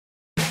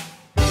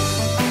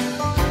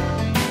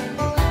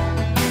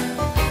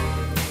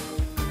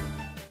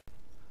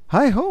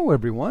Hi-ho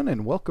everyone,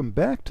 and welcome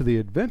back to the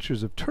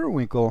adventures of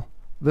Turwinkle,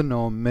 the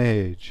gnome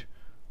mage.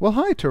 Well,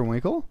 hi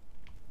Turwinkle.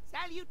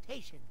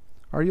 Salutation.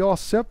 Are you all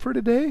set for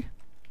today?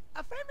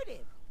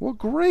 Affirmative. Well,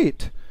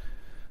 great.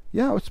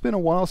 Yeah, it's been a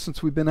while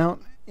since we've been out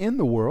in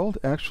the world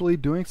actually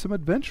doing some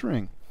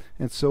adventuring.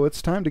 And so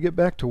it's time to get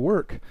back to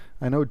work.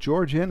 I know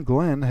George and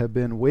Glenn have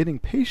been waiting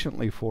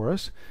patiently for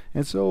us,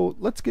 and so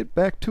let's get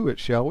back to it,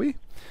 shall we?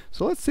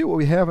 So let's see what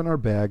we have in our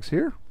bags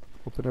here.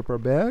 Open up our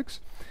bags.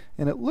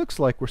 And it looks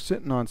like we're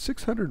sitting on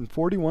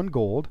 641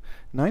 gold,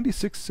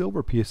 96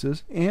 silver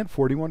pieces, and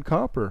 41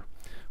 copper.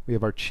 We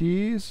have our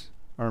cheese,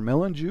 our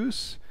melon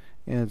juice,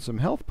 and some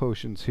health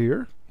potions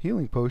here,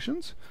 healing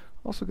potions.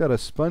 Also got a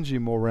spongy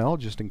morale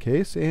just in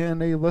case,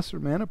 and a lesser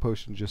mana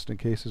potion just in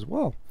case as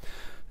well.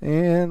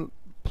 And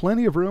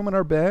plenty of room in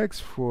our bags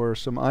for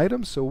some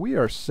items, so we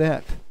are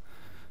set.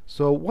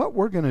 So what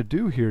we're going to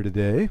do here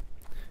today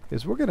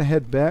is we're going to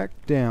head back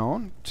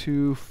down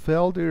to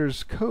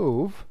Faldir's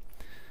Cove.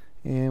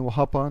 And we'll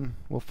hop on.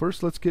 Well,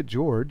 first let's get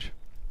George.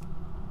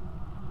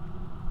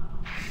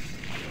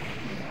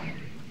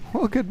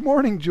 Well, good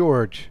morning,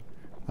 George.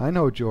 I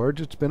know, George.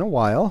 It's been a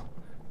while.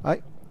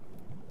 I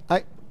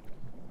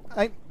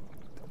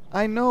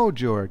know,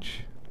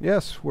 George.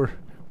 Yes, we're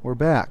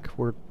back.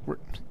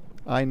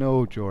 I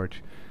know,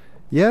 George.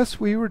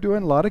 Yes, we were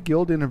doing a lot of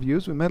guild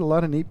interviews. We met a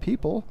lot of neat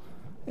people,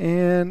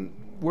 and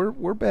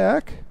we're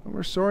back.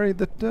 We're sorry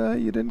that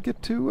you didn't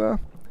get to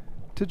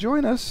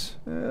join us,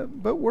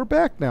 but we're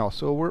back now,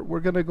 so we're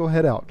gonna go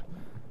head out.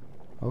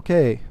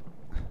 Okay.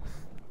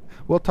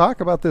 We'll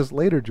talk about this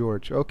later,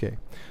 George. Okay.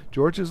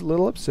 George is a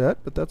little upset,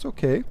 but that's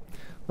okay.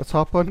 Let's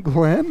hop on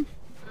Glenn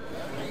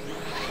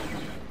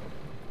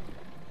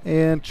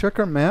and check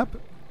our map,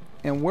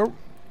 and where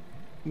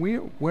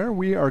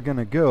we are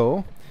gonna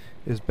go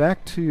is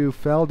back to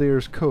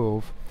Faldir's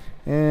Cove.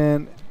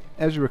 And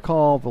as you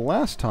recall, the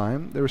last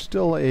time there was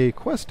still a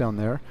quest down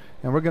there,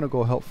 and we're gonna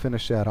go help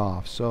finish that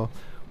off. So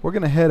we're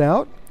going to head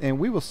out, and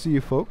we will see you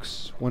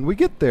folks when we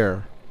get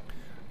there.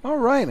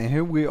 Alright, and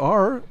here we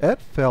are at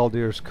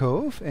Faldir's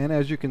Cove, and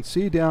as you can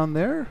see down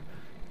there,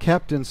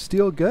 Captain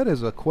Steelgut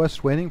is a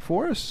quest waiting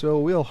for us, so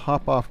we'll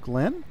hop off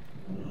Glenn.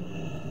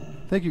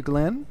 Thank you,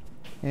 Glenn.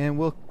 And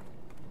we'll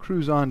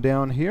cruise on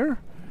down here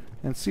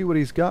and see what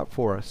he's got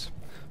for us.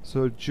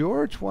 So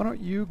George, why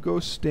don't you go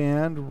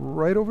stand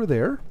right over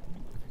there,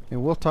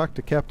 and we'll talk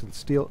to Captain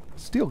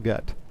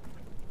Steelgut.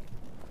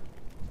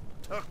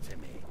 Talk to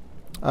me.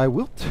 I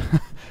will.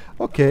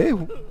 Okay.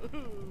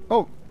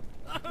 Oh.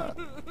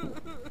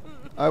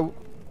 I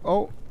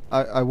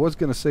was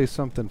going to say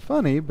something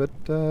funny, but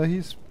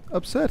he's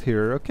upset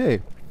here.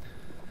 Okay.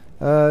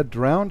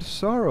 Drowned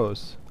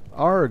sorrows.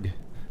 Arg.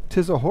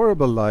 'Tis a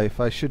horrible life.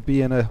 I should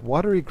be in a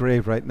watery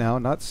grave right now,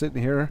 not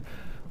sitting here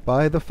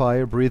by the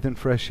fire breathing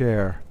fresh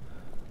air.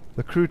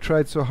 The crew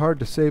tried so hard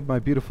to save my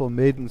beautiful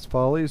maiden's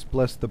follies.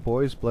 Bless the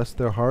boys, bless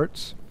their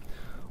hearts.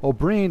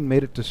 O'Brien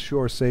made it to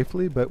shore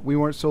safely, but we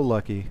weren't so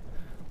lucky.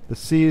 The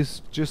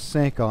seas just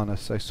sank on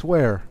us, I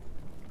swear.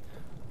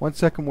 1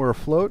 second we're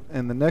afloat,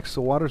 and the next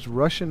the water's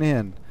rushing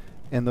in.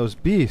 And those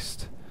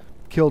beasts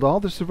killed all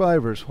the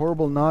survivors,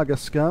 horrible Naga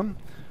scum.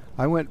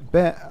 I went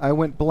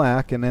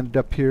black and ended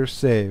up here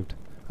saved.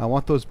 I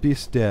want those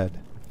beasts dead.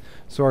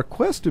 So our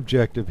quest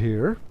objective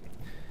here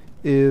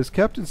is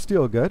Captain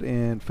Steelgut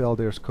in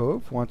Faldir's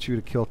Cove wants you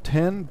to kill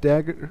 10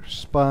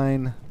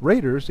 Daggerspine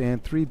Raiders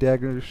and 3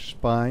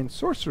 Daggerspine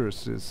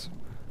Sorceresses.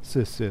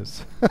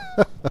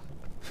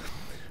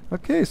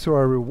 Okay, so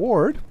our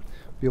reward,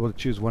 be able to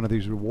choose one of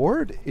these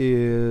reward,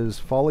 is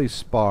Folly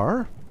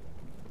Spar.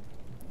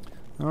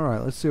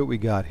 Alright, let's see what we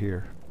got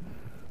here.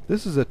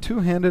 This is a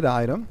two-handed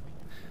item.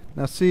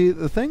 Now see,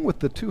 the thing with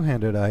the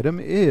two-handed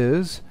item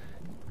is,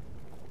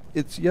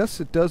 yes,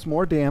 it does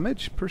more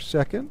damage per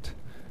second.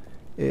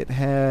 It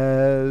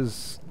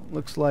has,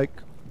 looks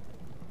like,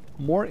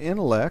 more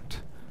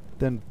intellect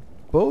than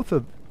both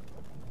of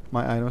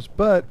my items,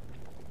 but,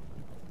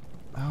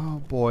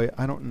 oh boy,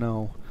 I don't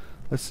know.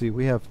 Let's see,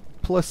 we have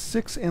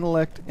 +6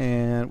 intellect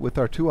and with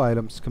our two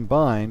items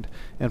combined,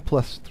 and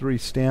 +3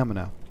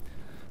 stamina.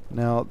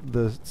 Now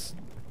the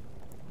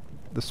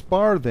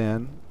spar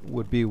then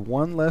would be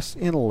 1 less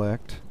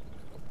intellect,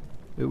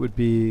 it would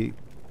be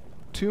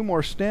 2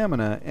 more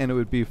stamina, and it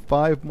would be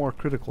 5 more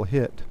critical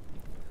hit.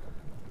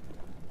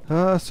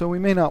 So we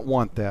may not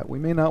want that. We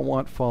may not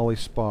want Folly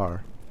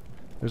Spar.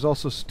 There's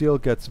also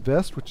Steelgut's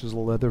Vest, which is a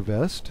leather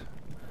vest,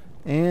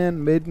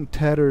 and Maiden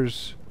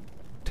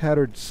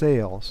Tattered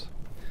Sails.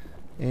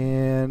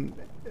 And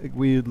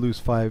we'd lose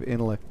 5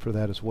 intellect for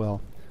that as well.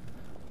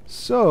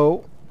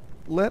 So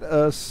let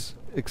us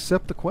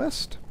accept the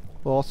quest.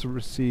 We'll also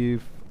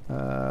receive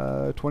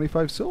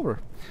 25 silver.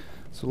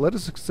 So let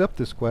us accept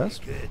this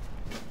quest.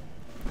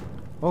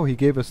 Oh, he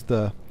gave us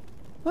the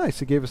nice.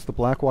 He gave us the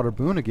Blackwater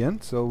Boon again,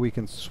 so we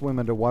can swim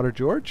into water,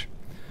 George.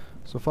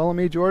 So follow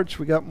me, George.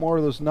 We got more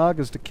of those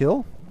Nagas to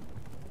kill.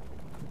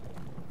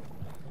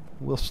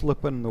 We'll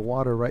slip in the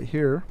water right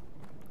here.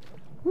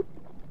 Whoop.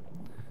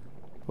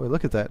 Boy,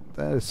 look at that.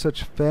 That is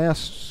such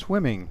fast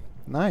swimming.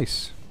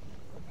 Nice.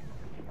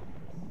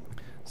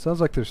 Sounds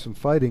like there's some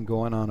fighting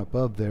going on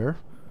above there.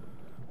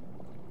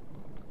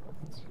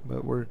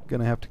 But we're going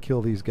to have to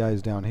kill these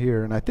guys down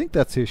here. And I think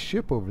that's his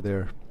ship over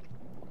there.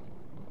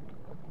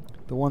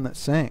 The one that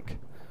sank.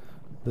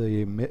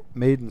 The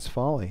Maiden's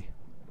Folly.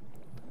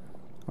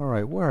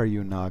 Alright, where are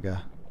you,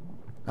 Naga?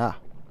 Ah.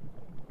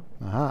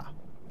 Aha.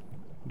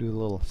 Do a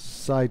little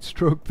side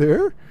stroke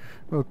there.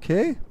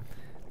 Okay.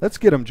 Let's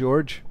get him,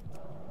 George.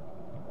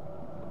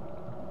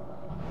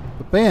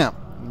 But bam!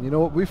 And you know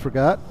what we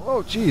forgot?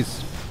 Oh,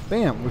 jeez.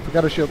 Bam! We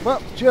forgot our shield.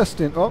 Well,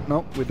 just in... Oh,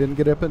 no. We didn't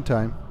get it up in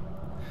time.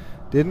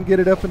 Didn't get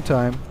it up in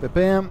time. But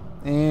bam!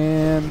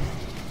 And...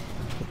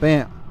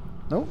 bam!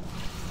 Nope.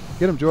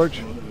 Get him,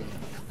 George.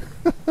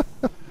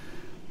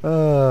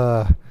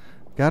 Gotta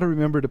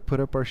remember to put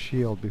up our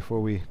shield before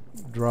we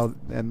draw...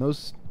 And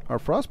those... Our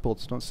frost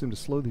bolts don't seem to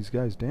slow these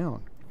guys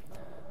down.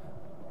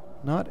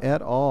 Not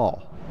at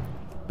all.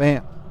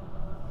 Bam!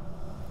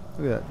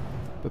 Look at that.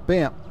 But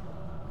bam!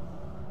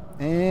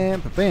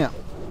 And bam!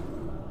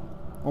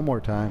 One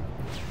more time.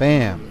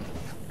 Bam!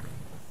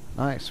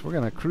 Nice. We're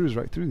gonna cruise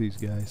right through these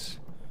guys.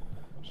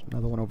 There's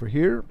another one over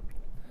here.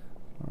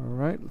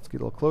 Alright, let's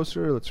get a little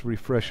closer. Let's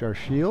refresh our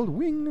shield.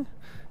 Wing!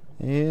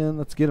 And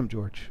let's get him,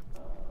 George.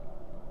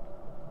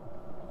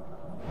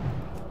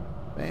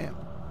 Bam.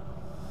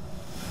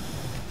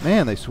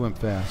 Man, they swim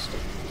fast.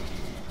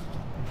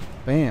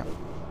 Bam.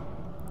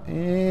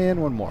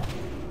 And one more.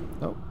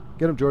 Oh,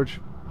 get him, George.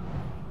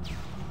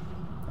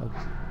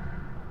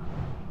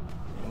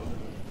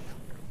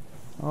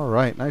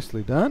 Alright,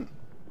 nicely done.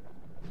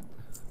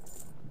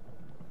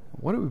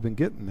 What have we been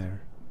getting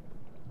there?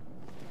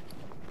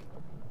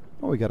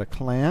 Oh, we got a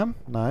clam.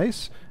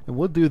 Nice. And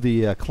we'll do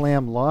the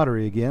clam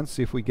lottery again,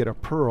 see if we get a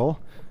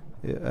pearl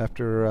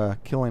after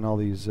killing all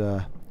these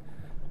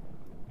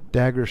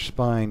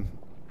Daggerspine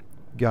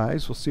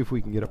guys. We'll see if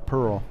we can get a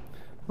pearl.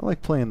 I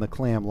like playing the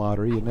clam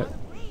lottery. Isn't it?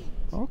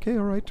 Okay,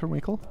 alright,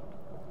 Turwinkle.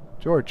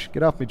 George,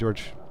 get off me,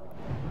 George.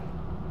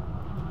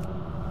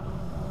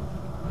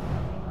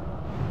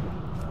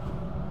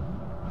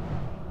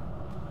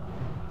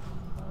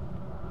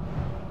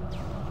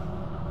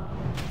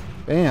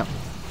 Bam.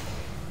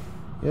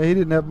 Yeah, he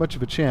didn't have much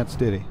of a chance,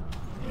 did he?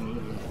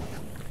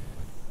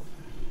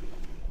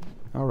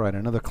 Alright,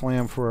 another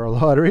clam for our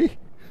lottery.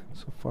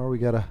 So far we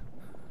got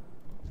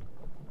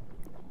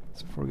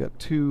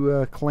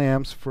two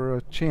clams for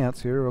a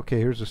chance here. Okay,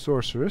 here's a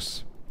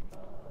sorceress.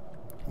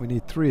 We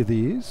need 3 of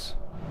these.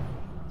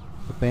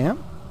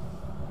 Bam.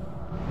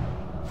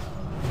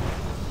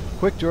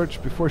 Quick,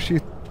 George, before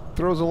she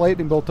throws a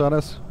lightning bolt on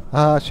us.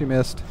 Ah, she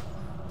missed.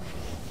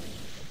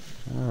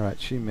 Alright,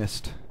 she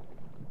missed.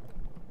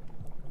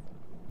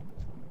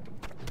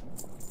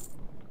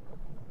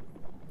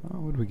 Oh,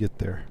 what did we get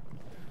there?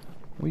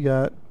 We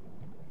got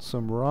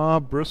some raw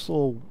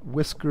bristle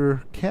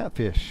whisker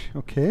catfish.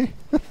 Okay.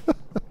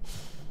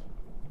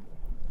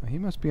 He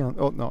must be on...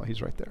 Oh, no,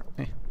 he's right there.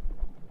 Eh.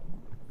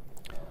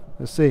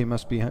 Let's say he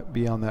must be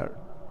on that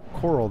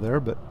coral there,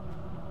 but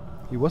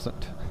he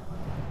wasn't.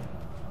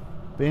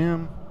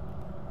 Bam.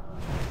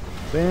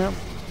 Bam.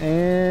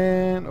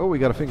 And... Oh, we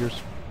got a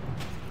fingers.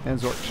 And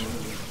Zorch.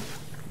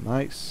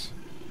 Nice.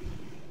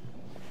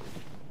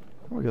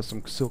 Oh, we got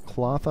some silk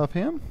cloth off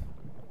him.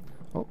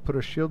 Oh, put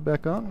our shield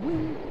back on.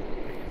 Whee.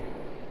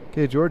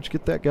 Okay, George,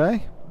 get that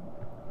guy.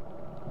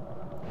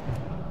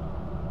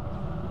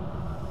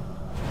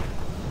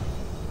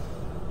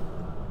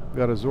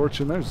 Got a Zorch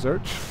in there.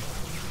 Zorch.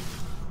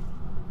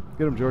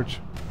 Get him,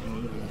 George.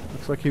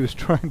 Looks like he was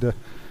trying to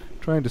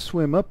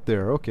swim up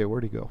there. Okay,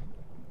 where'd he go?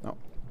 Oh,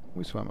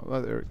 we swam up.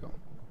 Oh, there we go.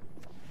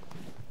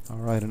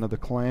 Alright, another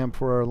clam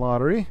for our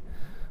lottery.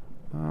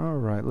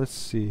 Alright, let's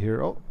see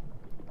here. Oh,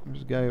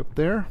 there's a guy up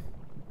there.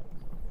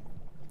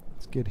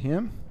 Let's get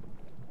him.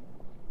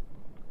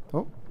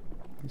 Oh,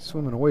 he's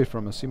swimming away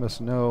from us. He must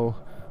know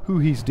who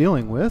he's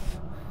dealing with.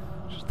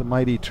 Just the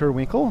mighty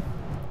Turwinkle.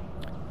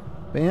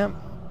 Bam.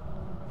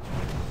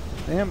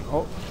 Bam.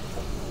 Oh.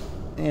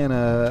 And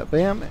a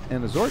bam.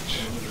 And a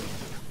Zorch.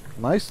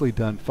 Nicely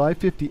done.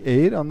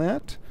 558 on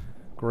that.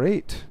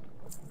 Great.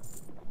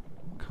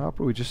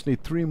 Copper. We just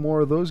need 3 more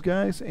of those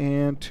guys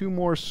and 2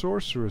 more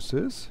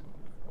sorceresses.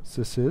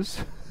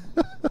 Sisses.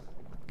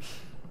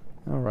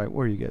 Alright,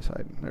 where are you guys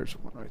hiding? There's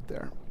one right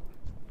there.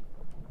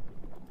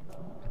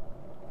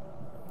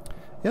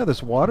 Yeah,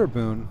 this water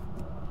boon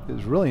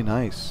is really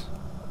nice.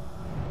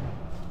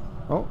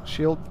 Oh,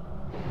 shield.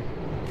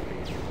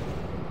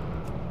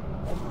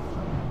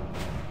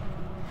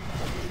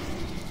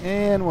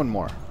 And one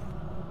more.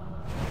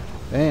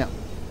 Bam.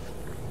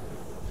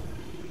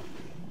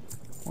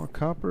 More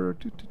copper.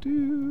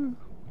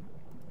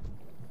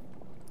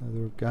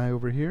 Another guy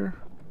over here.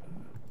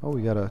 Oh,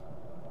 we got a...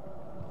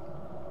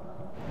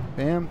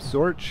 Bam.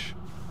 Zorch.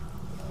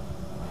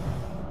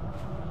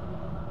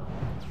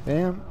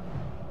 Bam.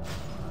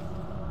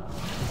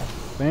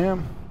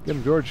 Bam. Get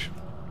him, George.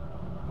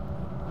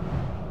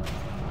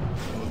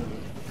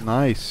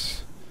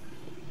 Nice.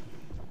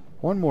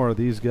 One more of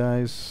these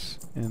guys,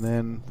 and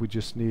then we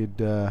just need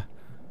 2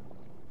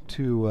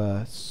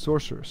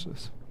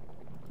 sorceresses.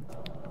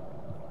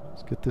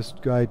 Let's get this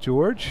guy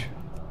George.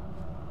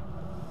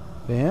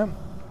 Bam.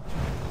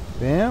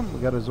 Bam. We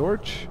got a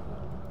Zorch.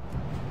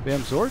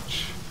 Bam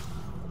Zorch.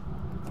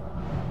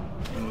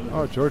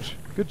 Oh, George.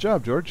 Good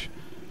job, George.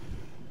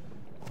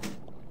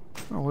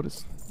 Oh,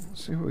 let's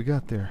see what we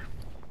got there.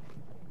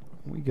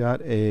 We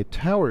got a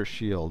tower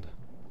shield.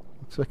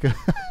 Looks like a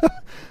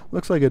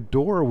looks like a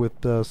door with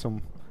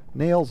some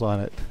nails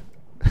on it.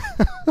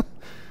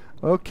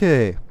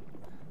 Okay.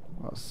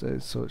 I'll say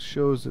so. It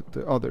shows that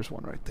oh, there's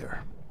one right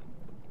there.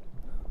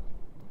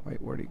 Wait,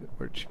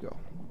 where'd she go?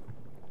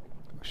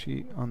 Is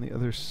she on the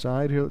other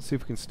side here? Let's see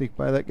if we can sneak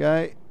by that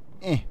guy.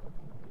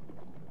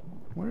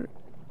 Where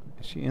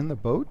is she? In the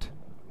boat?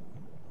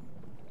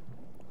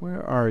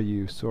 Where are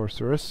you,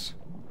 sorceress?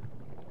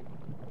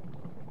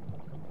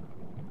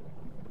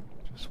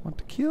 Just want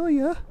to kill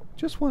ya.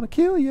 Just want to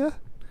kill ya.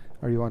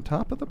 Are you on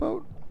top of the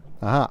boat?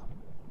 Aha.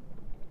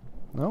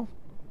 No?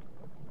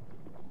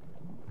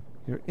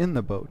 You're in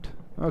the boat.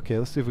 Okay,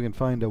 let's see if we can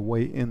find a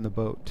way in the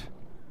boat.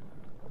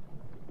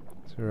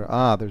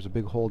 There's a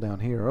big hole down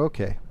here.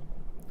 Okay.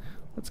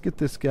 Let's get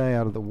this guy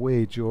out of the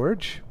way,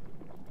 George.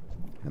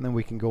 And then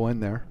we can go in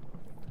there.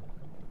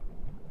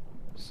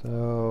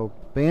 So,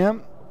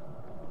 bam.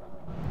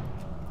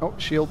 Oh,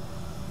 shield.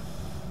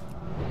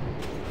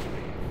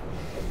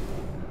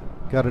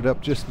 Got it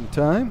up just in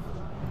time.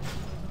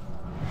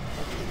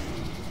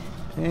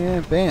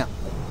 And bam.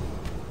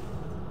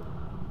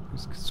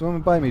 He's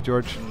swimming by me,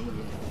 George.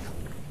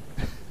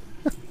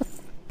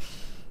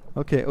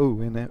 Okay,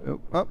 oh, and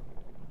oh,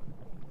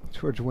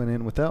 George went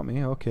in without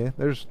me. Okay,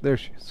 there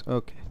she is.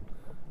 Okay.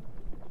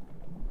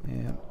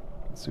 And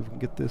let's see if we can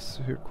get this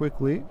here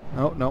quickly.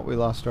 Oh, no, we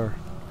lost our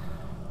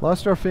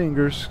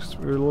fingers 'cause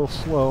we were a little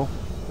slow.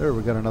 There,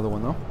 we got another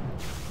one though.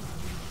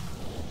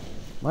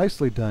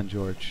 Nicely done,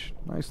 George.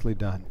 Nicely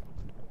done.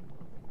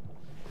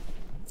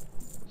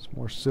 Some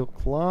more silk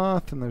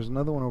cloth, and there's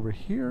another one over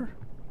here.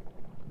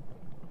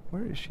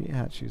 Where is she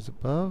at? She's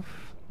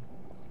above.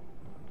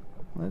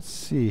 Let's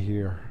see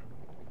here.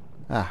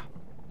 Ah.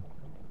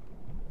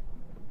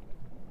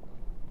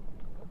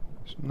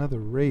 There's another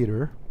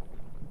raider.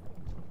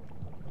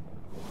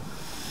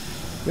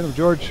 Get him,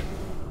 George.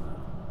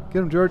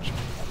 Get him, George.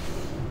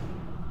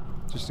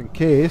 Just in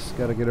case.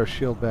 Gotta get our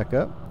shield back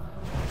up.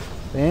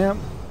 Bam.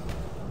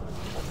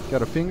 Got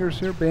our fingers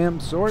here. Bam.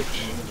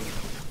 Zorch.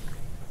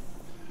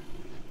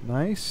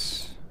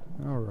 Nice.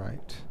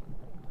 Alright.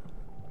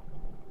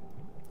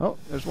 Oh,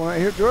 there's one right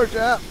here, George.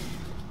 Ah!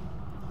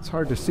 It's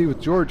hard to see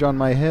with George on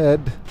my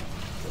head.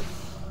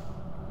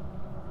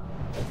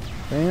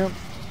 Bam.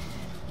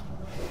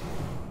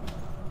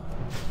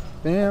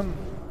 Bam.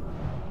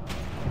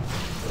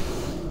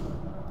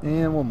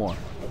 And one more.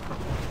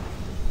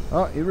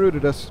 Oh, he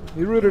rooted us.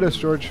 He rooted us,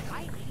 George.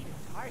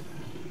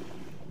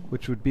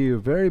 Which would be a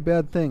very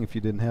bad thing if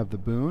you didn't have the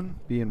boon.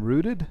 Being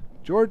rooted.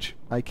 George,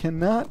 I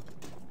cannot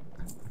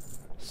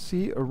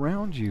see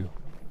around you.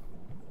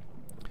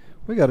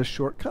 We got a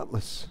short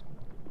cutlass.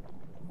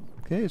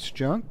 Okay, it's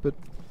junk, but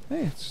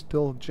hey, it's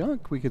still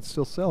junk. We could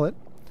still sell it.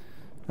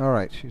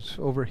 Alright, she's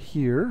over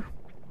here.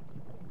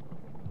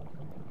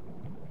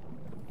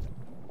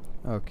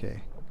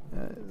 Okay.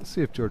 Let's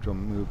see if George will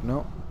move.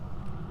 No.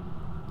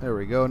 There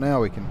we go.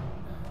 Now we can...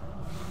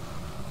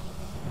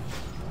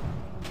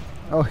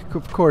 Oh,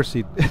 of course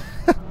he...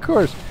 of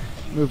course.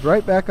 Moved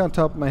right back on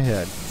top of my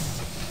head.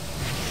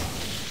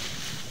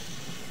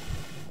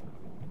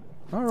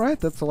 Alright,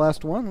 that's the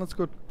last one. Let's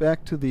go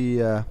back to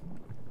the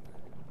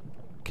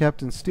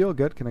Captain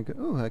Steelgut. Can I go?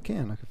 Oh, I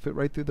can. I can fit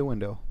right through the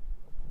window.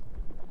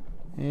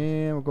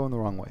 And we're going the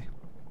wrong way.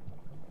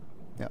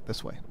 Yeah,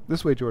 this way.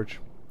 This way,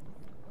 George.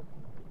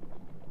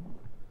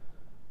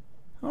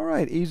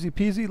 Alright, easy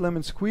peasy,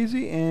 lemon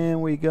squeezy,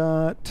 and we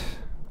got,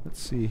 let's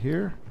see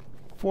here,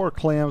 4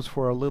 clams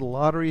for our little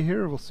lottery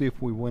here. We'll see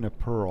if we win a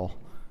pearl.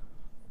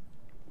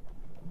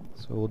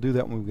 So we'll do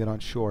that when we get on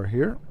shore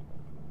here.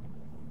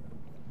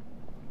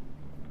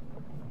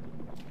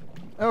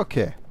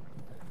 Okay.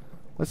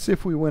 Let's see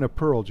if we win a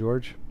pearl,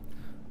 George.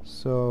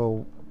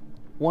 So,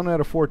 1 out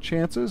of 4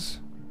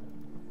 chances.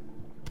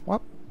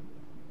 Whop.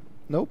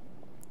 Nope.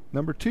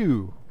 Number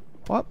 2.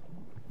 Whop.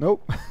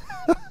 Nope.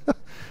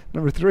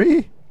 Number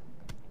 3.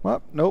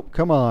 Whop. Nope.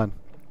 Come on.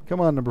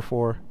 Come on, number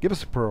 4. Give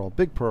us a pearl.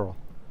 Big pearl.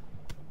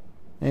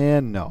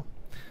 And no.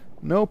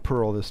 No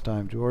pearl this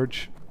time,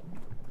 George.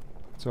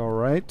 It's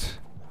alright.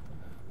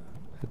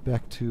 Head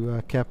back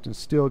to Captain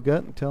Steelgut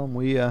and tell him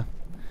we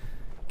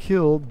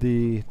killed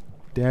the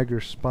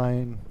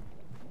Daggerspine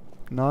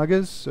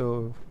Nagas,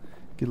 so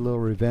get a little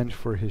revenge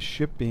for his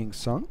ship being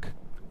sunk.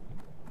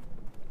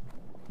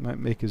 Might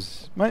make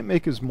his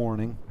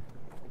morning.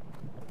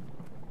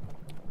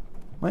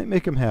 Might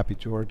make him happy,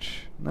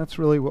 George. And that's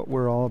really what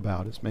we're all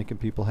about, is making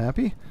people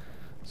happy.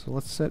 So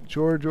let's set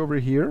George over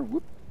here.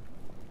 Whoop.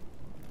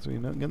 So you're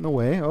not getting in the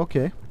way.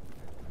 Okay.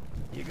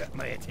 You got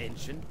my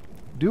attention.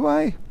 Do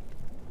I?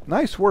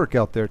 Nice work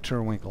out there,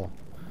 Turwinkle.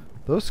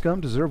 Those scum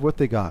deserve what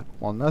they got.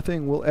 While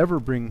nothing will ever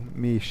bring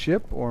me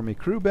ship or me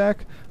crew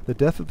back, the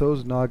death of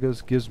those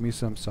Nagas gives me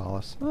some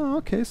solace. Oh,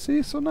 okay,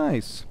 see? So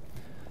nice.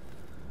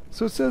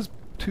 So it says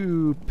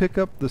to pick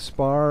up the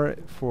spar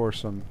for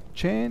some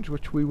change,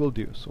 which we will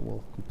do. So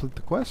we'll complete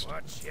the quest.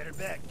 Watch your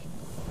back.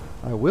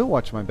 I will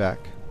watch my back.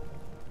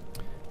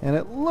 And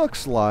it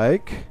looks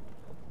like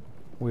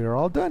we are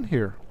all done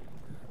here.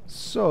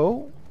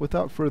 So,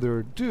 without further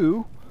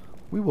ado,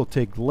 we will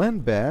take Glenn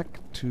back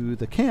to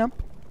the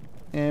camp,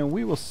 and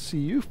we will see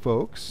you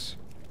folks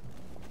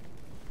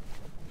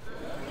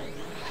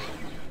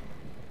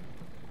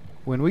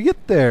when we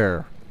get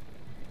there.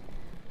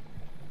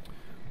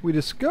 We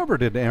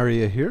discovered an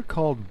area here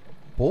called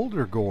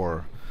Boulder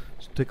Gore.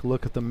 So take a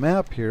look at the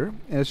map here,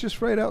 and it's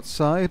just right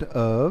outside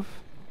of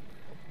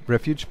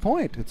Refuge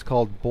Pointe. It's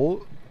called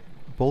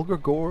Boulder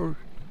Gore,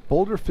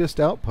 Boulder Fist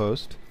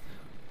Outpost,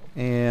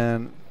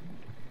 and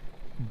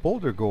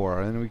Boulder Gore,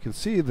 and we can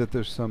see that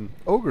there's some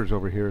ogres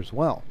over here as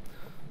well.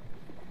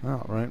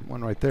 Oh, right,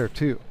 one right there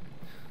too.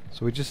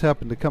 So we just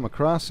happened to come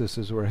across this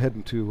as we're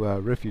heading to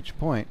Refuge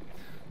Pointe.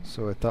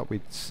 So I thought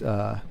we'd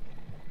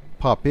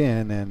pop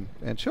in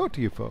and show it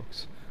to you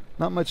folks.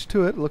 Not much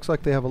to it. Looks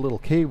like they have a little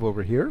cave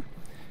over here.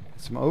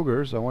 Some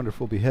ogres. I wonder if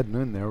we'll be heading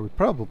in there. We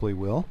probably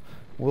will.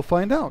 We'll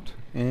find out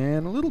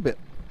in a little bit.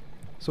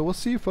 So we'll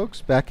see you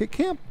folks back at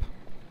camp.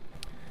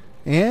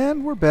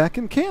 And we're back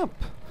in camp.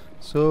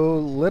 So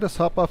let us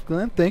hop off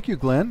Glenn. Thank you,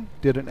 Glenn.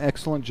 Did an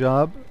excellent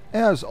job,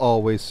 as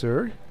always,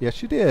 sir.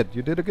 Yes, you did.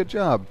 You did a good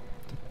job.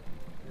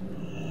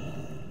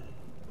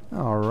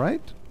 All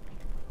right.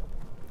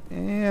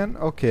 And,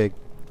 okay,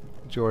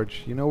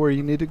 George, you know where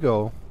you need to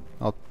go.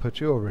 I'll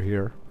put you over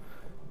here.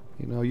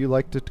 You know you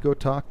like to go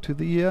talk to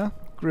the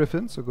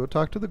griffin, so go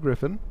talk to the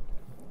griffin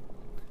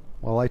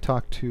while I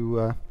talk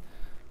to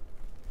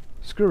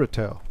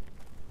Skirito.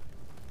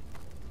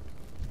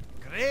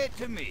 Great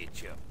to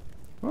meet you.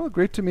 Well,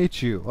 great to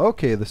meet you.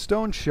 Okay, the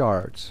stone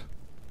shards.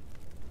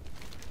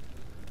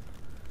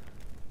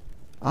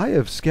 I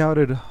have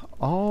scouted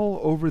all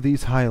over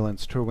these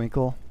highlands,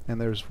 Turwinkle, and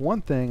there's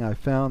one thing I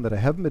found that I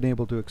haven't been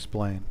able to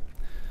explain.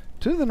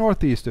 To the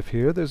northeast of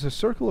here, there's a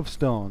circle of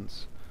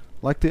stones,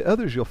 like the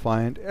others you'll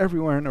find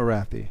everywhere in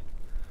Arathi.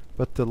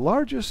 But the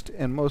largest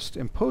and most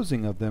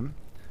imposing of them,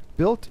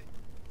 built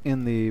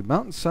in the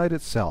mountainside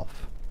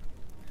itself.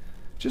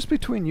 Just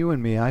between you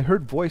and me, I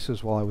heard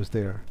voices while I was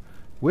there.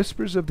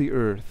 Whispers of the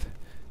earth.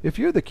 If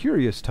you're the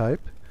curious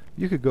type,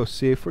 you could go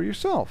see it for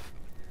yourself.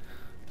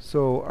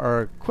 So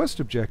our quest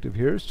objective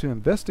here is to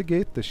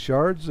investigate the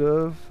shards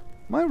of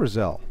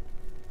Myrazel.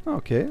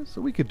 Okay,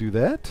 so we could do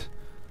that.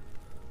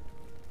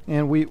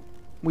 And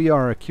we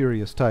are a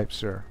curious type,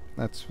 sir.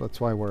 That's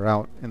why we're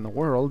out in the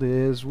world,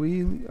 is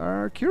we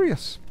are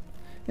curious.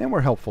 And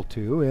we're helpful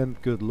too,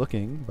 and good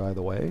looking, by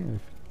the way,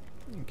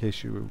 in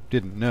case you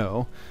didn't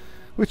know.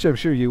 Which I'm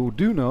sure you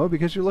do know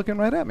because you're looking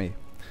right at me.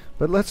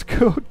 But let's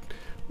go.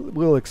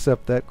 We'll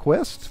accept that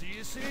quest. See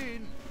you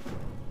soon.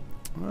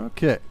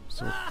 Okay,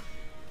 so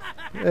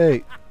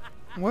hey,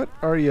 what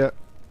are you?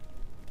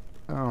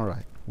 All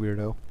right,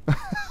 weirdo.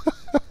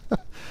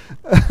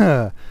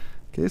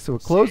 Okay, so we'll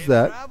close Safe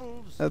that.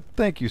 travels.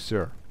 Thank you,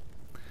 sir.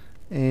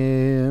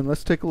 And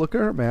let's take a look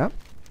at our map.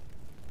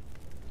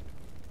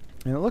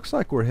 And it looks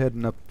like we're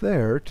heading up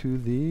there to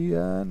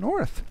the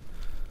north.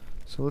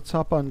 So let's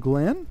hop on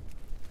Glenn,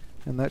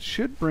 and that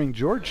should bring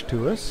George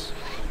to us.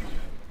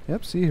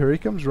 Yep, see, here he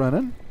comes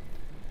running.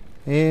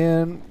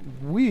 And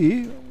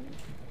we're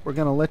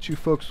going to let you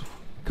folks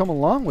come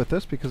along with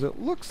us because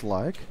it looks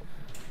like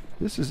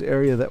this is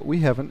area that we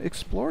haven't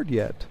explored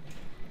yet.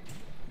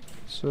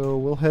 So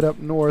we'll head up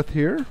north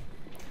here.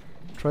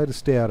 Try to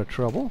stay out of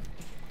trouble.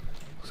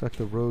 Looks like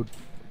the road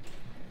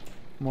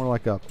more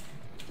like a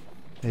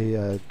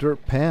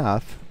dirt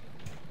path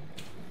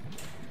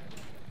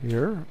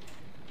here.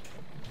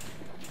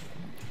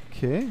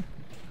 Okay.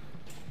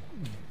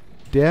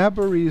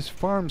 Dabbery's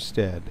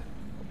Farmstead.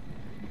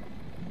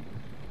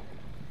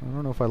 I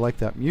don't know if I like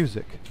that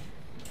music.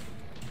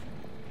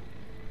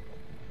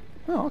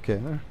 Oh, okay.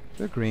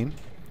 They're green.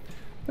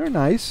 They're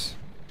nice.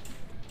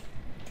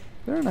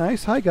 They're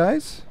nice. Hi,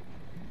 guys.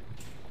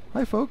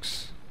 Hi,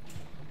 folks.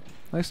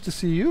 Nice to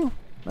see you.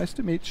 Nice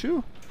to meet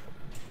you.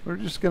 We're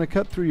just going to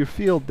cut through your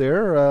field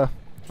there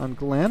on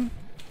Glen.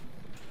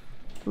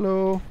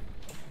 Hello.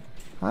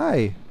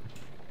 Hi.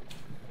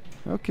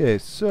 Okay,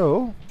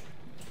 so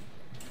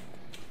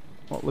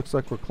well, it looks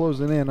like we're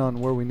closing in on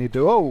where we need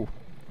to. Oh!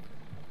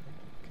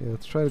 Okay,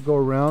 let's try to go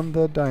around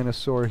the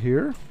dinosaur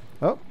here.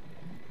 Oh!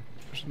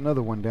 There's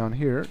another one down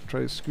here. Try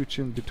to scooch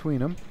in between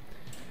them.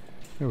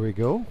 There we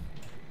go.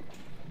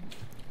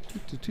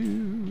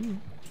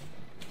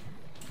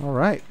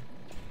 Alright.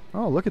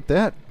 Oh, look at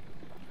that.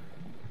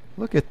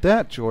 Look at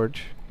that,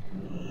 George.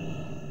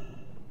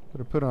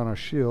 Better put on our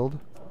shield.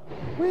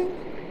 Wing!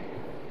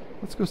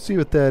 Let's go see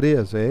what that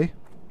is, eh?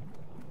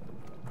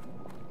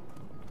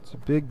 It's a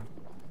big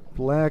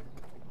black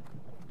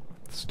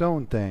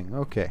stone thing.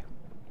 Okay.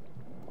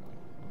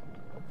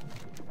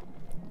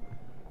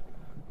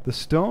 The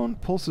stone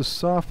pulses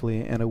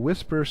softly and a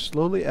whisper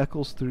slowly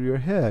echoes through your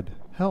head.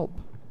 Help.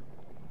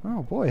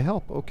 Oh boy,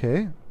 help.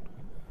 Okay.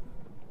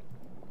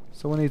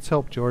 Someone needs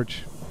help,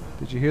 George.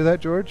 Did you hear that,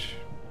 George?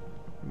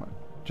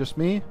 Just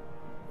me?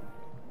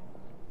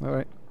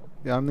 Alright.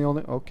 Yeah, I'm the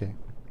only... Okay.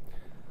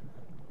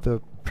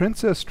 The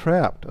Princess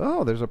Trapped.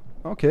 Oh, there's a...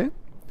 Okay.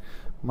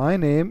 My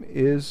name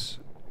is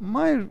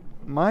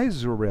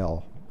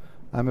Mizurel.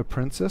 I'm a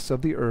princess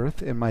of the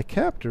earth, and my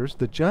captors,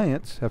 the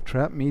giants, have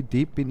trapped me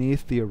deep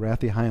beneath the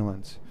Arathi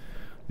Highlands.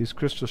 These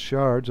crystal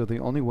shards are the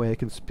only way I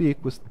can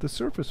speak with the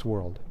surface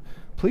world.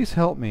 Please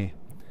help me.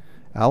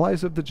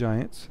 Allies of the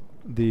giants,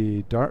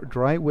 the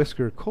dry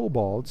whisker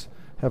kobolds,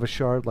 have a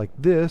shard like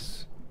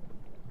this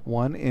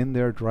one in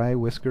their dry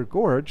whisker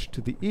gorge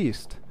to the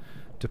east.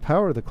 To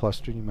power the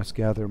cluster, you must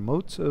gather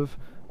motes of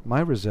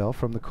Myrazel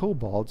from the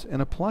kobolds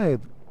and apply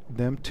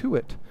them to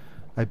it.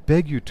 I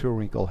beg you,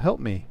 Turwinkle, help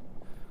me.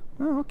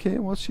 Oh, okay.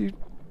 Well, she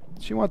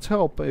wants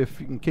help.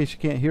 In case you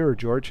can't hear her,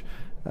 George,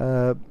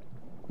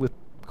 with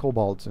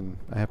kobolds, and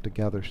I have to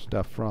gather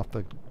stuff from off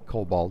the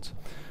kobolds.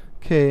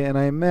 Okay, and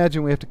I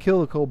imagine we have to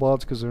kill the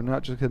kobolds because they're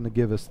not just going to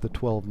give us the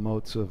 12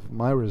 motes of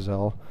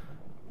Myrazel.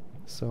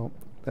 So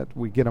that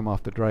we get them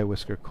off the dry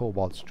whisker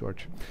kobolds,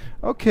 George.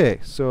 Okay,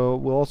 so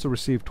we'll also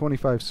receive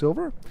 25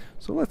 silver.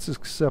 So let's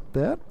accept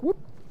that. Whoop.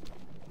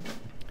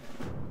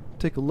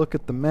 Take a look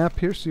at the map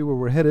here, see where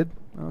we're headed.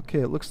 Okay,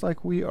 it looks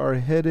like we are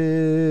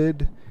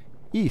headed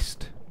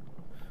east.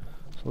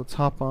 So let's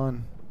hop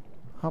on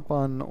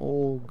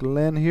old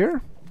Glen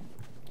here.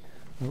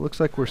 It looks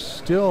like we're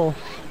still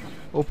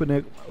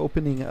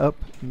opening up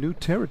new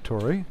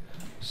territory.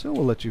 So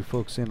we'll let you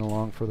folks in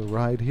along for the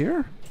ride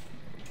here.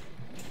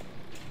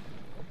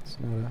 It's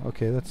not a,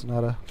 okay, that's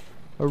not a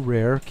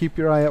rare. Keep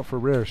your eye out for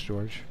rares,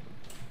 George.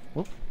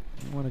 Whoop,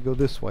 you want to go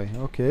this way.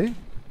 Okay.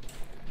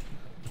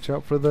 Watch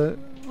out for the...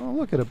 Oh,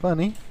 look at a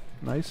bunny.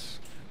 Nice.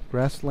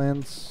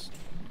 Grasslands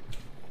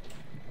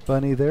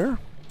bunny there.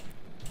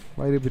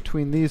 Right in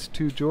between these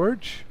two,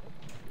 George.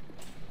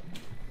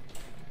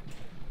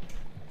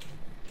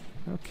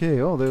 Okay,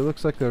 oh, there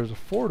looks like there's a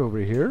fort over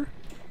here.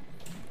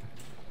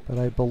 But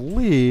I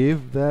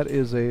believe that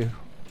is a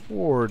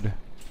horde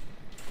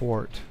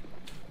fort.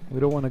 We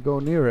don't want to go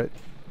near it.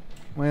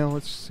 Well,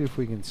 let's see if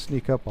we can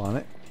sneak up on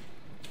it.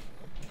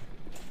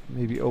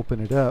 Maybe open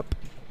it up.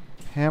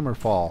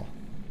 Hammerfall.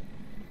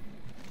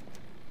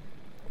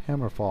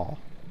 Hammerfall.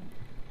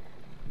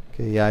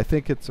 Okay, yeah, I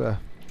think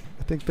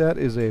that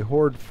is a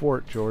horde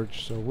fort,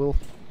 George, so we'll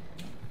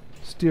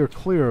steer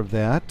clear of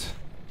that.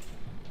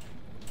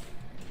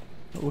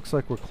 It looks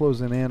like we're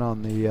closing in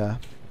on the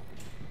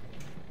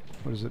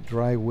what is it,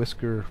 dry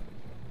whisker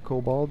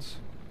kobolds?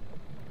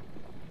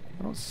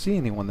 I don't see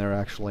anyone there,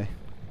 actually.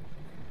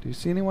 Do you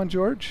see anyone,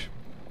 George?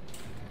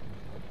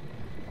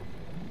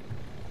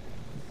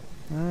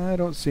 I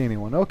don't see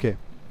anyone. Okay.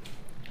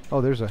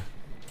 Oh, there's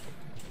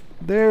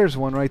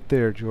one right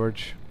there,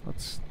 George.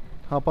 Let's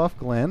hop off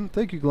Glen.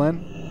 Thank you,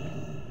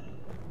 Glen.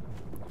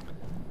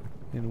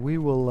 And we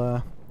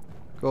will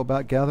go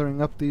about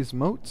gathering up these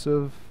motes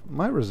of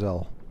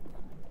Myrazel.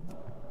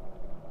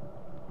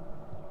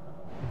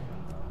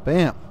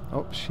 Bam!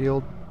 Oh,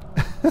 shield.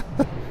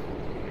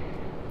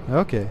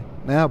 Okay,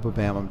 now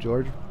ba-bam him,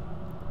 George.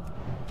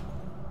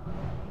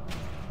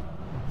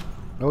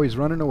 Oh, he's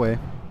running away.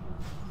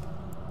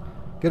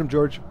 Get him,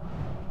 George.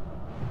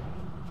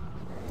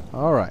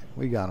 Alright,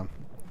 we got him.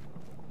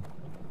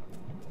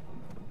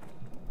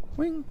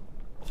 Wing!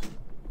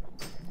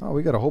 Oh,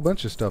 we got a whole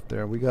bunch of stuff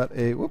there. We got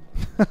a... Whoop!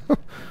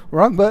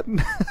 Wrong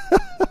button!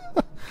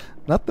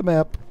 Not the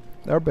map.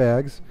 Our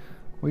bags.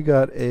 We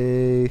got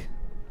a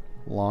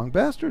long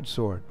bastard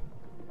sword.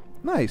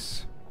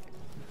 Nice.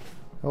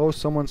 Oh,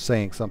 someone's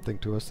saying something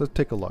to us. Let's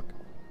take a look.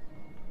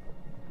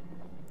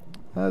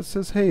 It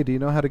says, hey, do you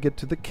know how to get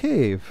to the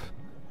cave?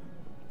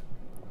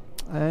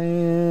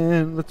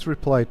 And let's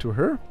reply to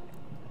her.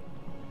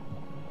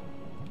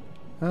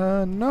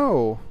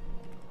 No.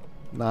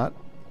 Not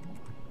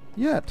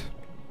yet.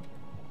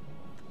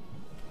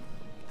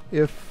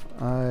 If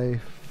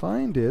I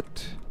find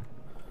it,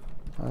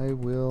 I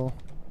will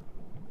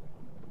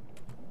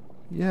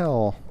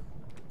yell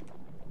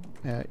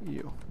at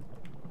you.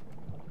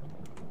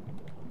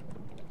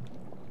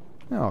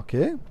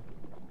 Okay.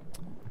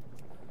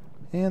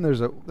 And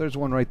there's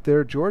one right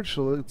there, George,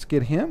 so let's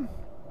get him.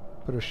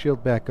 Put our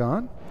shield back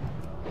on.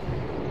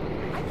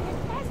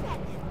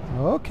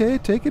 Okay,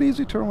 take it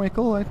easy,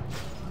 Turwinkle. I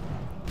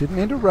didn't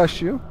mean to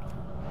rush you.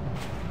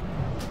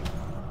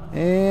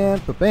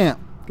 And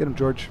ba-bam! Get him,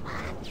 George.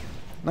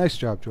 Nice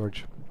job,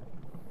 George.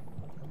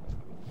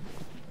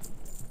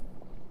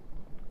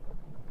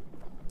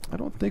 I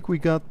don't think we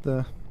got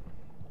the...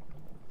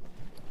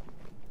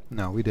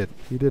 No, we didn't.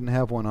 He didn't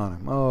have one on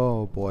him.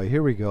 Oh boy,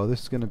 here we go.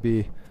 This is going to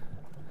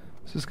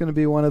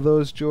be one of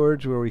those,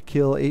 George, where we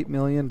kill 8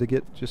 million to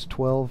get just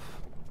 12.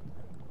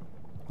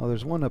 Oh,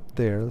 there's one up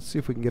there. Let's see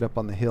if we can get up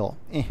on the hill.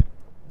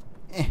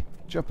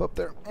 Jump up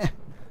there.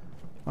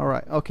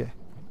 Alright, okay.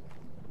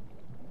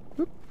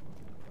 Oop.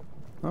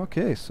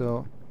 Okay,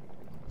 so...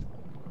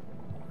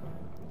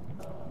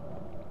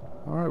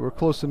 Alright, we're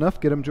close enough.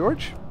 Get him,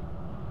 George.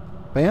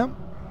 Bam.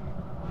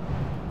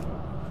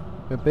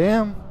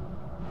 Bam.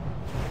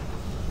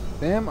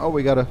 Bam. Oh,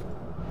 we got a...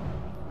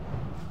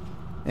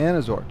 And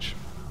a Zorch.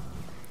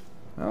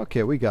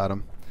 Okay, we got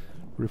him.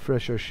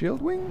 refresh our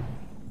shield wing.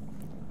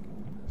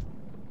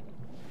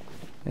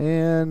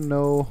 And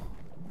no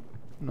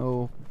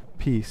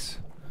peace.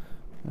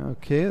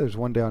 Okay, there's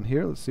one down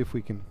here. Let's see if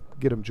we can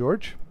get him,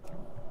 George.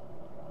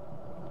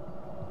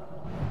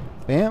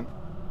 Bam.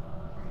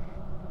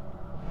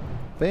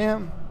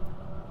 Bam.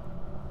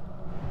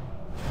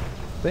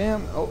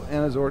 Bam. Oh,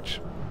 and his orch.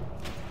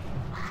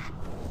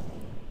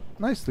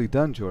 Nicely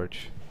done,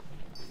 George.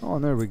 Oh,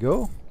 and there we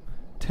go.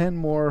 10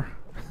 more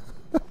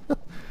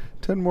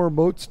 10 more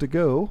moats to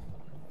go.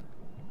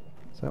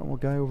 Is that one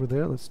guy over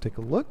there? Let's take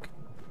a look.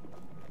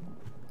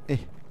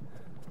 Hey.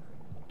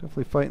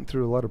 Definitely fighting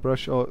through a lot of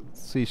brush. Oh,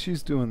 see,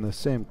 she's doing the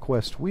same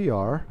quest we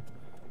are.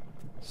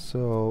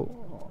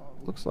 So,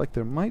 looks like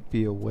there might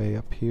be a way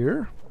up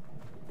here.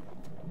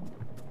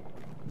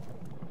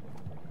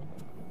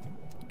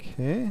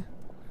 Okay.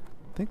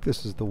 I think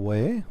this is the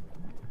way.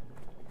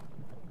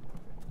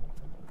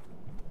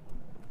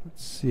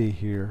 Let's see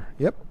here.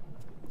 Yep.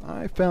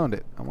 I found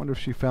it. I wonder if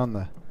she found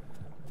the...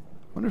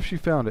 wonder if she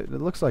found it. It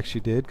looks like she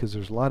did, because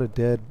there's a lot of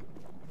dead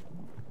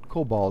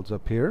kobolds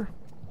up here.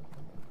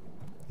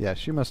 Yeah,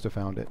 she must have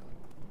found it.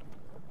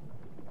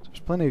 There's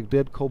plenty of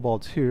dead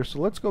kobolds here, so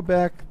let's go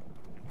back.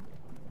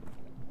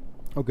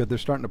 Oh good, they're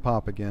starting to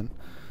pop again.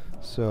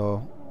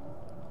 So,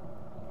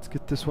 let's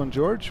get this one,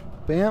 George.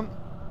 Bam.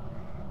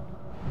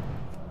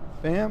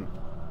 Bam.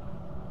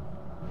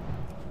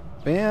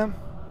 Bam.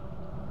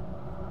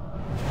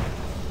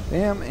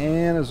 Bam,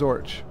 and a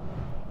Zorch.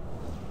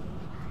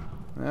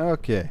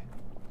 Okay.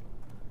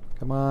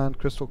 Come on,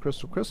 crystal,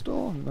 crystal,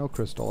 crystal. No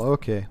crystal.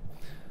 Okay.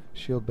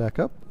 Shield back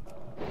up.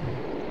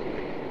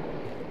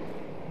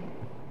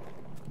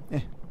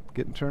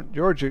 Getting turned.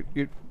 George,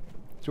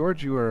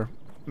 George, you are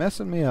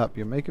messing me up.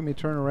 You're making me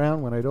turn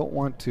around when I don't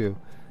want to.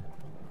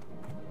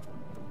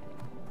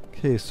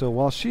 Okay, so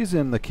while she's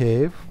in the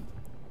cave...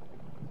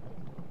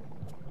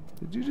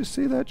 Did you just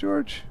see that,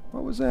 George?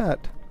 What was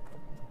that?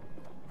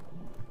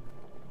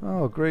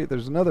 Oh, great.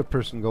 There's another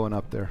person going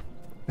up there.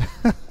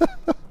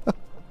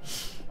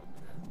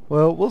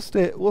 Well, we'll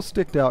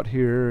stick out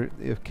here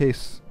in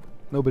case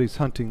nobody's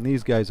hunting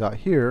these guys out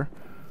here.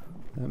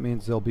 That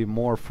means there'll be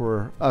more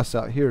for us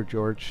out here,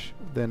 George,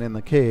 than in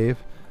the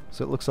cave.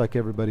 So it looks like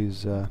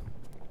everybody's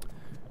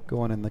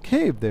going in the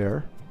cave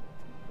there.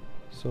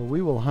 So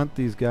we will hunt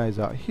these guys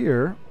out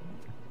here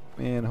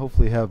and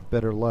hopefully have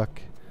better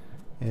luck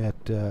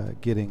at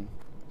getting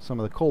some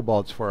of the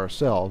kobolds for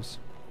ourselves.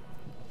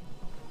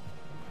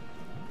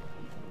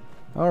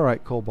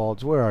 Alright,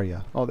 kobolds, where are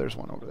you? Oh, there's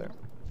one over there.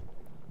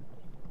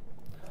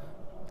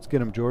 Let's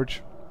get him,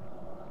 George.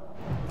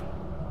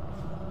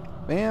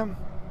 Bam.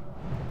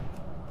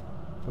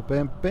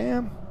 Bam,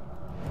 bam.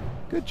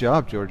 Good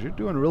job, George. You're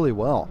doing really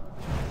well.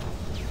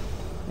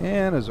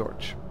 And a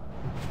Zorch.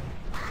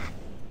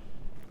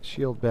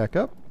 Shield back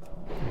up.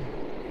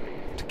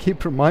 To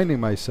keep reminding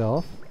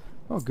myself.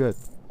 Oh, good.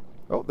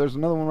 Oh, there's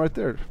another one right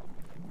there.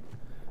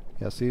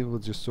 Yeah, see, we'll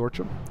just Zorch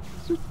him.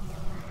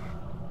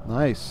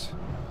 Nice.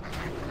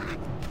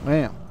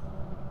 Bam.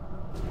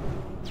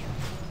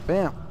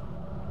 Bam.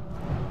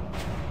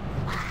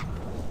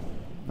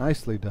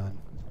 Nicely done.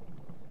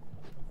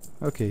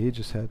 Okay, he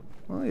just had...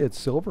 Well, he had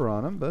silver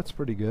on him, but that's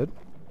pretty good.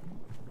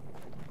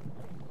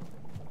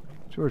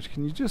 George,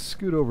 can you just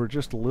scoot over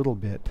just a little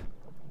bit?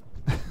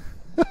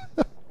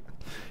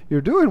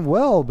 You're doing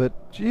well,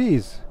 but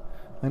geez.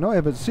 I know I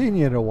haven't seen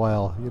you in a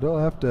while. You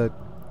don't have to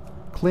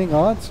cling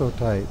on so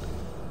tight.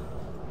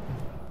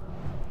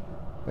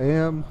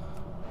 Bam.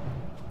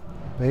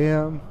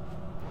 Bam.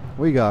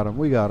 We got him.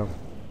 We got him.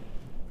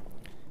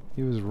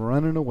 He was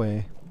running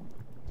away.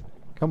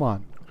 Come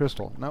on,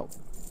 Crystal. No.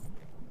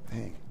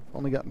 Dang.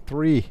 Only gotten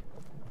 3.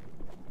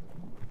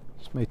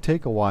 This may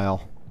take a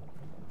while.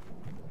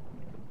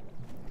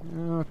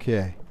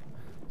 Okay.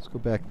 Let's go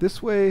back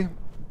this way.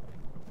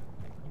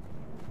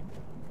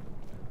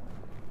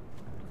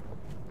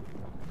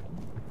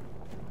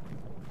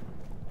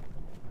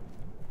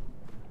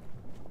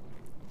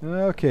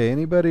 Okay,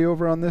 anybody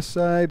over on this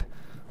side?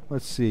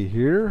 Let's see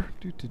here.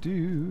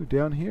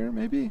 Down here,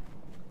 maybe?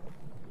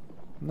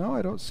 No,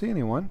 I don't see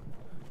anyone.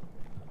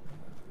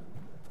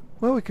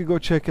 Well, we could go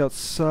check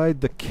outside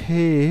the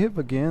cave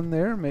again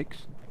there.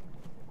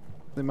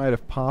 They might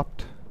have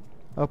popped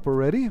up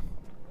already.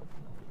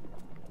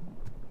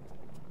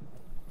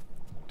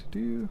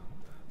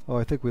 Oh,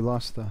 I think we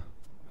lost the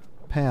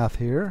path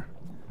here.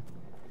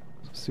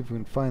 Let's see if we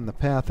can find the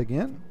path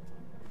again.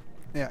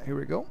 Yeah, here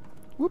we go.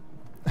 Whoop.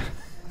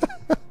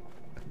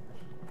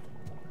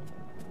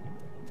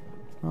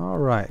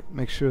 Alright,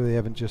 make sure they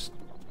haven't just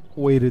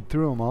waded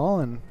through them all,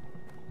 and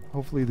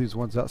hopefully these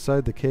ones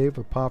outside the cave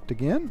have popped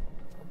again.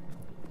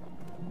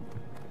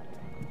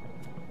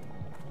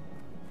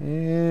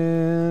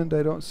 And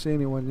I don't see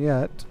anyone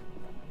yet.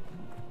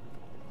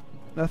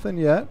 Nothing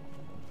yet.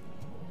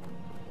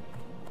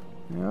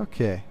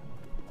 Okay.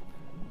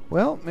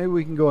 Well, maybe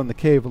we can go in the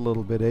cave a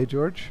little bit, eh,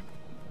 George?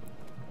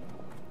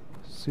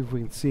 See if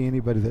we can see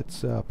anybody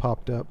that's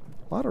popped up.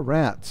 A lot of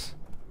rats.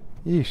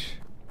 Yeesh.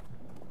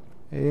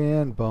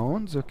 And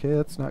bones. Okay,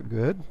 that's not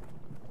good.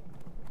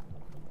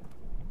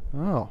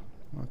 Oh,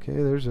 okay,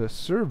 there's a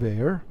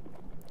surveyor.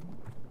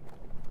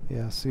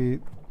 Yeah, see,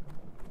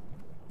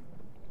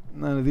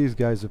 none of these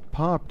guys have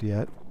popped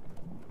yet.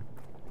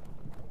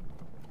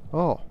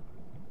 Oh,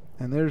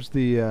 and there's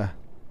the, where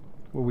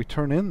we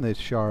turn in the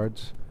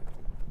shards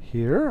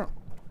here.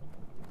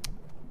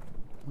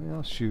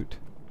 Well, shoot.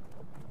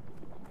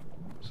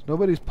 So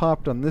nobody's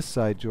popped on this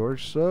side,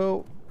 George,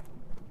 so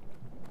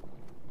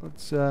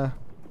let's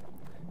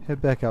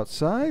head back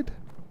outside.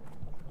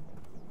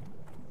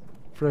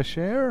 Fresh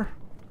air.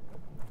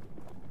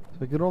 So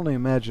I could only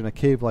imagine a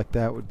cave like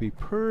that would be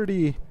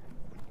pretty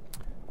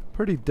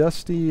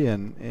dusty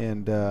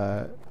and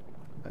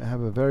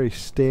have a very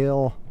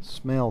stale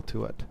smell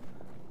to it.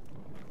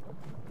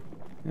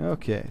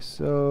 Okay,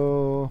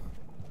 so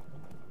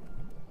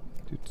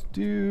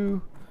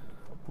we'll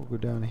go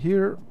down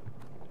here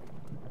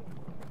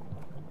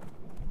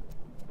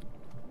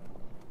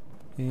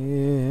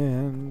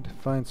and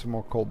find some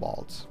more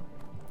kobolds.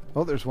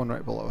 Oh, there's one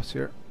right below us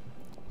here.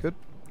 Good.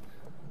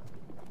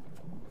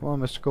 Come on,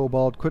 Mr.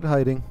 Kobold, quit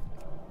hiding.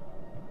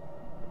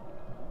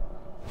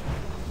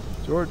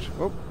 George,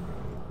 oh.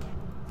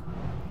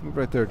 Move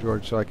right there,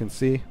 George, so I can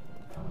see.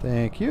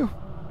 Thank you.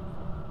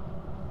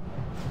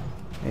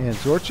 And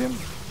Zorch him.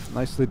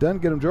 Nicely done.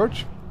 Get him,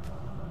 George.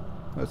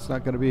 That's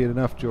not going to be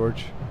enough,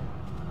 George.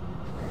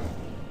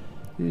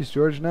 Geez,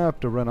 George, now I have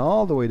to run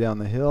all the way down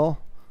the hill.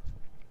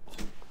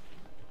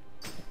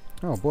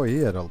 Oh boy, he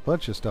had a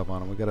bunch of stuff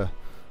on him. We got a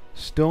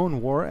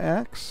stone war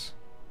axe.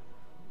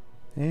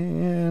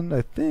 And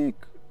I think...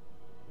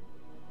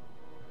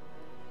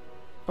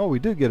 oh, we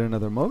did get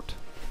another moat.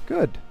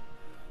 Good.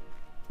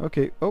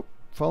 Okay, oh,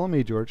 follow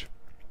me, George.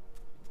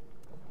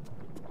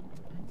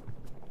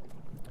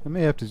 I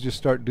may have to just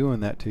start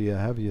doing that to you,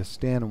 have you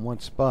stand in one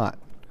spot.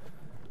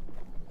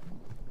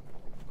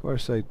 Of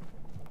course, I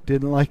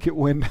didn't like it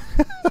when...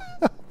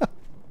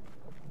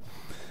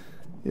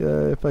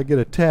 yeah, if I get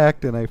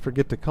attacked and I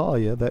forget to call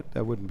you,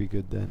 that wouldn't be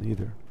good then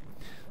either.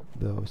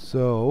 Though,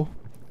 so...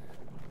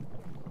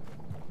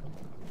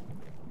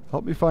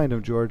 help me find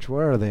them, George.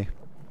 Where are they?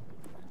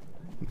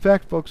 In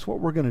fact, folks, what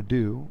we're going to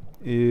do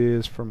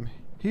is from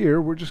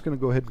here, we're just going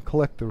to go ahead and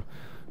collect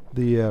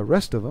the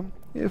rest of them.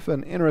 If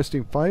an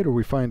interesting fight, or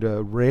we find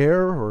a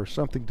rare or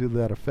something to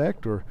that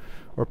effect, or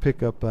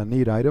pick up a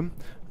neat item,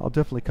 I'll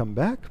definitely come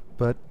back.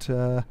 But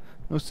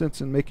no sense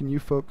in making you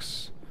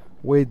folks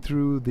wade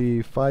through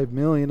the 5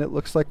 million it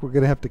looks like we're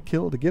going to have to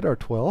kill to get our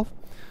 12.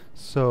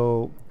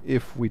 So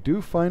if we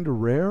do find a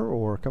rare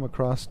or come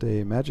across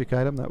a magic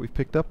item that we've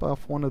picked up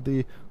off one of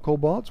the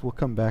kobolds, we'll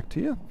come back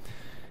to you.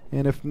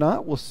 And if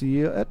not, we'll see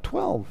you at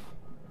 12.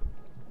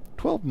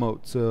 12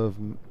 motes of...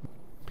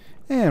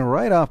 and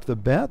right off the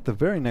bat, the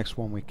very next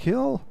one we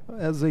kill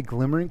has a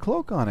glimmering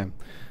cloak on him.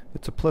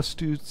 It's a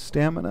 +2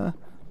 stamina,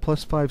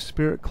 +5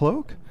 spirit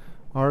cloak.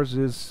 Ours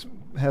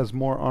has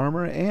more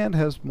armor and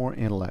has more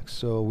intellect,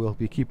 so we'll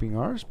be keeping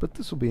ours, but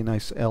this will be a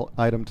nice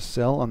item to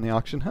sell on the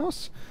auction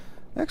house.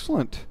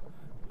 Excellent.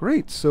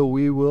 Great, so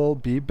we will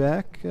be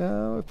back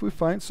if we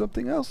find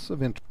something else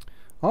of interest.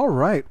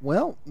 Alright,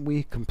 well,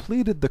 we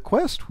completed the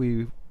quest.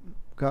 We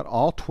got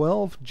all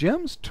 12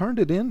 gems, turned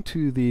it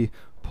into the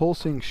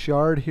pulsing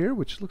shard here,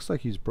 which looks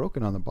like he's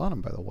broken on the bottom,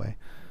 by the way.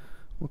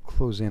 We'll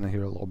close in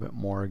here a little bit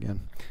more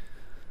again.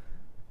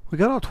 We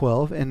got all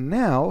 12, and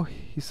now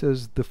he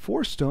says the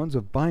 4 stones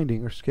of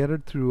binding are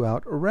scattered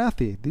throughout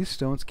Arathi. These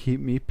stones keep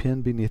me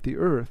pinned beneath the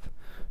earth.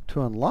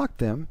 To unlock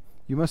them,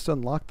 you must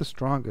unlock the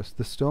strongest,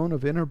 the stone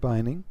of inner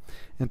binding,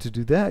 and to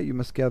do that you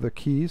must gather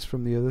keys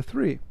from the other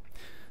 3.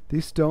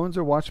 These stones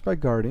are watched by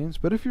guardians,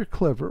 but if you're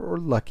clever or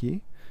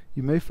lucky,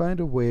 you may find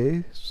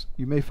ways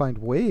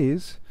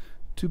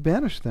to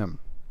banish them.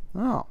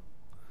 Oh,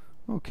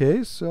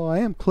 okay, so I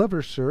am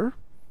clever, sir,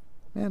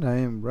 and I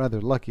am rather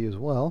lucky as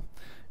well,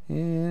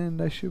 and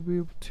I should be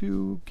able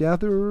to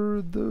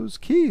gather those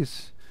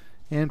keys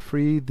and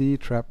free the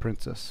trap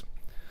princess.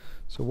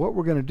 So what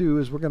we're going to do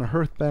is we're going to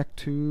hurry back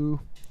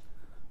to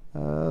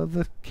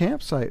the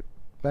campsite,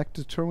 back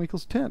to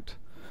Turwinkle's tent.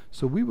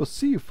 So we will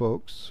see you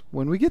folks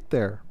when we get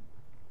there.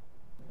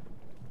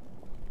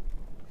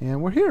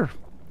 And we're here.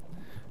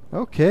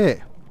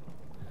 Okay.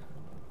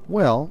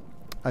 Well,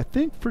 I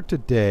think for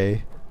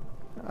today,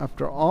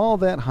 after all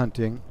that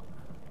hunting,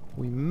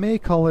 we may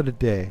call it a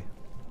day.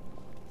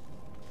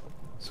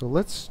 So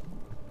let's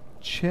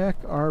check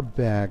our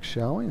bag,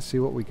 shall we, and see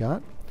what we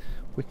got.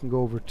 We can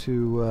go over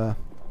to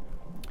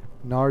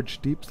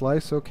Narge Deep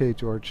Slice. Okay,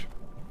 George.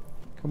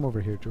 Come over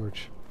here,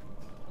 George.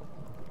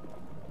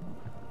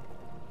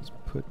 Let's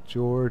put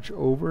George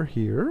over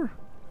here.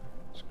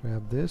 Let's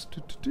grab this.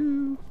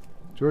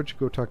 George,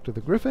 go talk to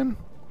the griffin.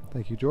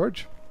 Thank you,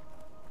 George.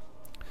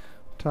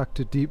 Talk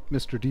to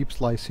Mr. Deep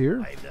Slice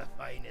here. I've the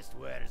finest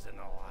wares in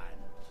the land.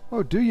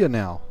 Oh, do you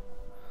now?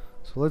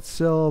 So let's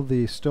sell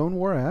the stone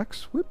war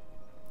axe, whoop,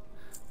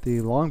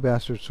 the long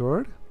bastard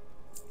sword,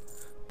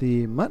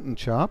 the mutton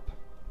chop,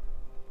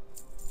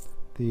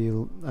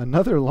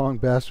 another long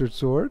bastard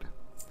sword,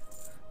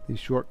 the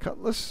short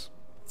cutlass,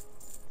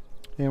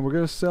 and we're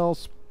going to sell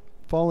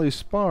Folly's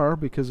spar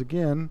because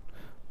again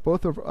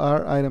both of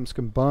our items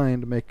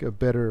combined make a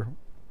better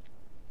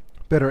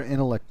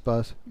intellect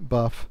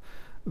buff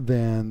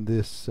than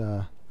this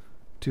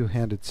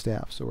two-handed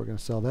staff. So we're going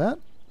to sell that.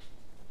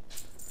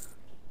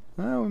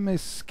 We may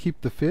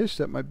keep the fish.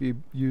 That might be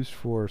used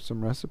for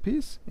some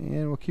recipes.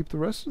 And we'll keep the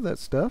rest of that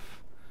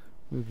stuff.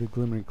 Move the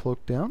glimmering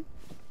cloak down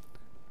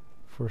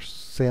for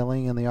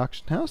sailing in the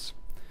auction house.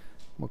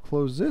 We'll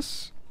close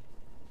this.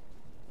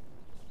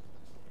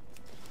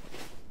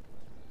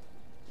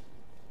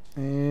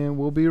 And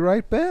we'll be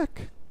right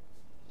back.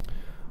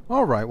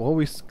 Alright, well,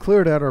 we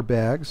cleared out our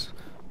bags.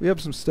 We have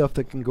some stuff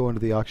that can go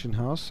into the auction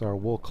house. Our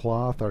wool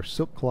cloth, our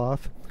silk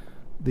cloth,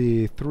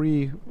 the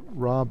 3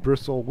 raw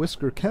bristle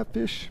whisker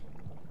catfish,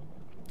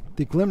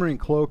 the glimmering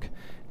cloak,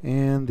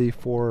 and the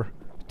 4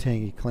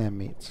 tangy clam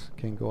meats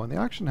can go in the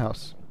auction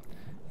house.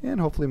 And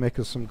hopefully make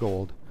us some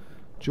gold.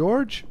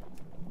 George,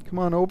 come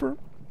on over.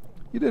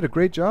 You did a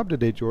great job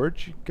today,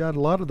 George. You got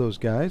a lot of those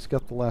guys.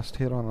 Got the last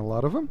hit on a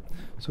lot of them.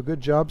 So good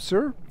job,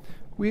 sir.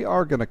 We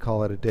are going to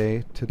call it a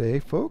day today,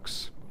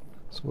 folks.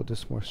 So we'll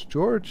dismiss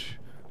George.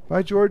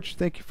 Bye, George.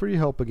 Thank you for your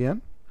help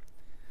again.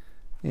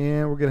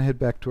 And we're going to head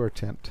back to our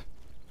tent.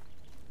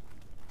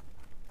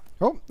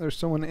 Oh, there's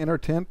someone in our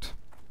tent.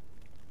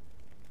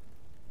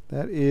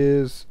 That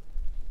is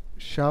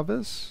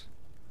Chavez.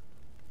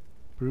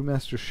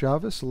 Brewmaster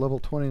Chavez, a level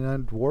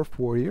 29 dwarf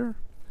warrior.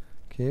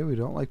 Okay, we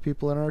don't like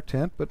people in our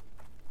tent, but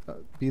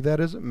be that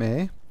as it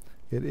may,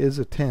 it is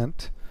a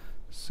tent.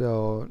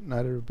 So not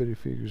everybody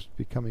figures to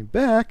be coming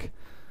back.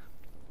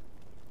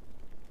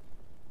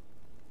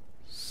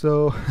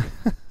 So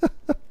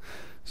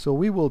so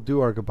we will do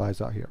our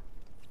goodbyes out here.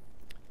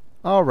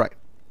 All right.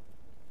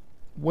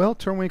 Well,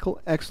 Turwinkle,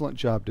 excellent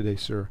job today,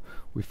 sir.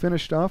 We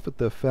finished off at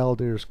the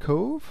Faldir's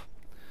Cove.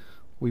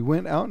 We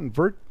went out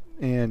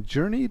and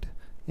journeyed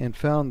and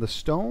found the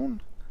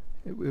stone,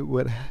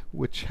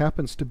 which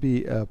happens to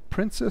be a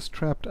princess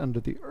trapped under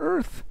the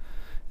earth.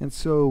 And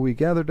so we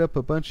gathered up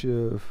a bunch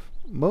of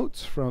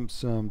motes from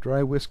some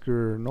dry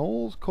whisker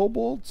gnolls,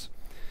 kobolds,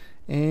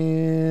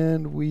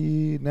 and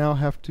we now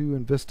have to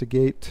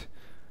investigate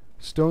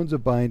stones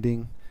of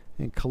binding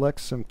and collect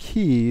some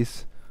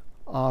keys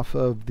off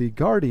of the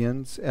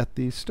guardians at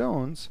these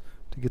stones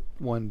to get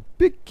one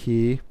big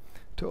key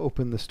to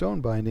open the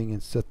stone binding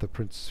and set the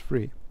princess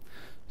free.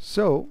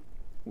 So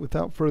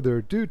without further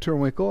ado,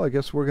 Turwinkle, I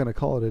guess we're going to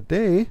call it a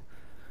day.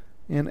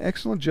 And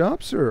excellent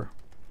job, sir.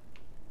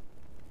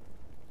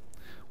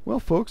 Well,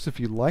 folks, if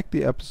you liked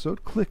the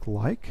episode, click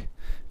like.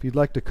 If you'd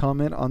like to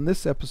comment on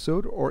this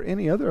episode or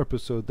any other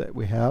episode that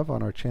we have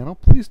on our channel,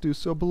 please do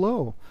so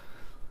below.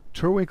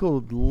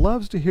 Turwinkle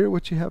loves to hear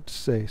what you have to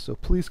say, so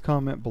please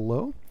comment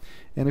below.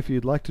 And if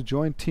you'd like to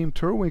join Team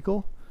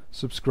Turwinkle,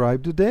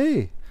 subscribe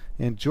today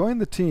and join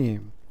the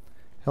team.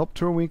 Help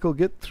Turwinkle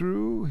get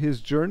through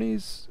his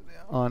journeys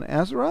on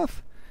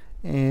Azeroth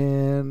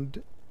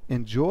and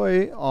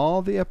enjoy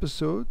all the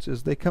episodes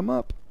as they come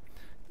up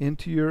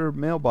into your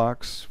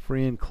mailbox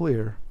free and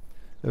clear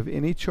of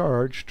any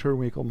charge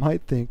Turwinkle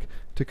might think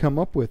to come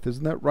up with.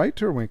 Isn't that right,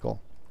 Turwinkle?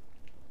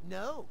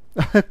 No.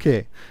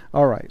 Okay.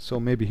 All right. So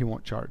maybe he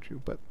won't charge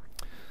you, but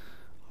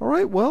all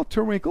right. Well,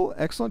 Turwinkle,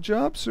 excellent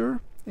job,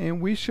 sir.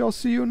 And we shall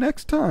see you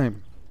next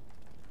time.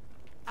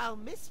 I'll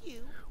miss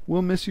you.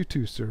 We'll miss you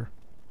too, sir.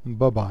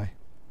 Bye-bye.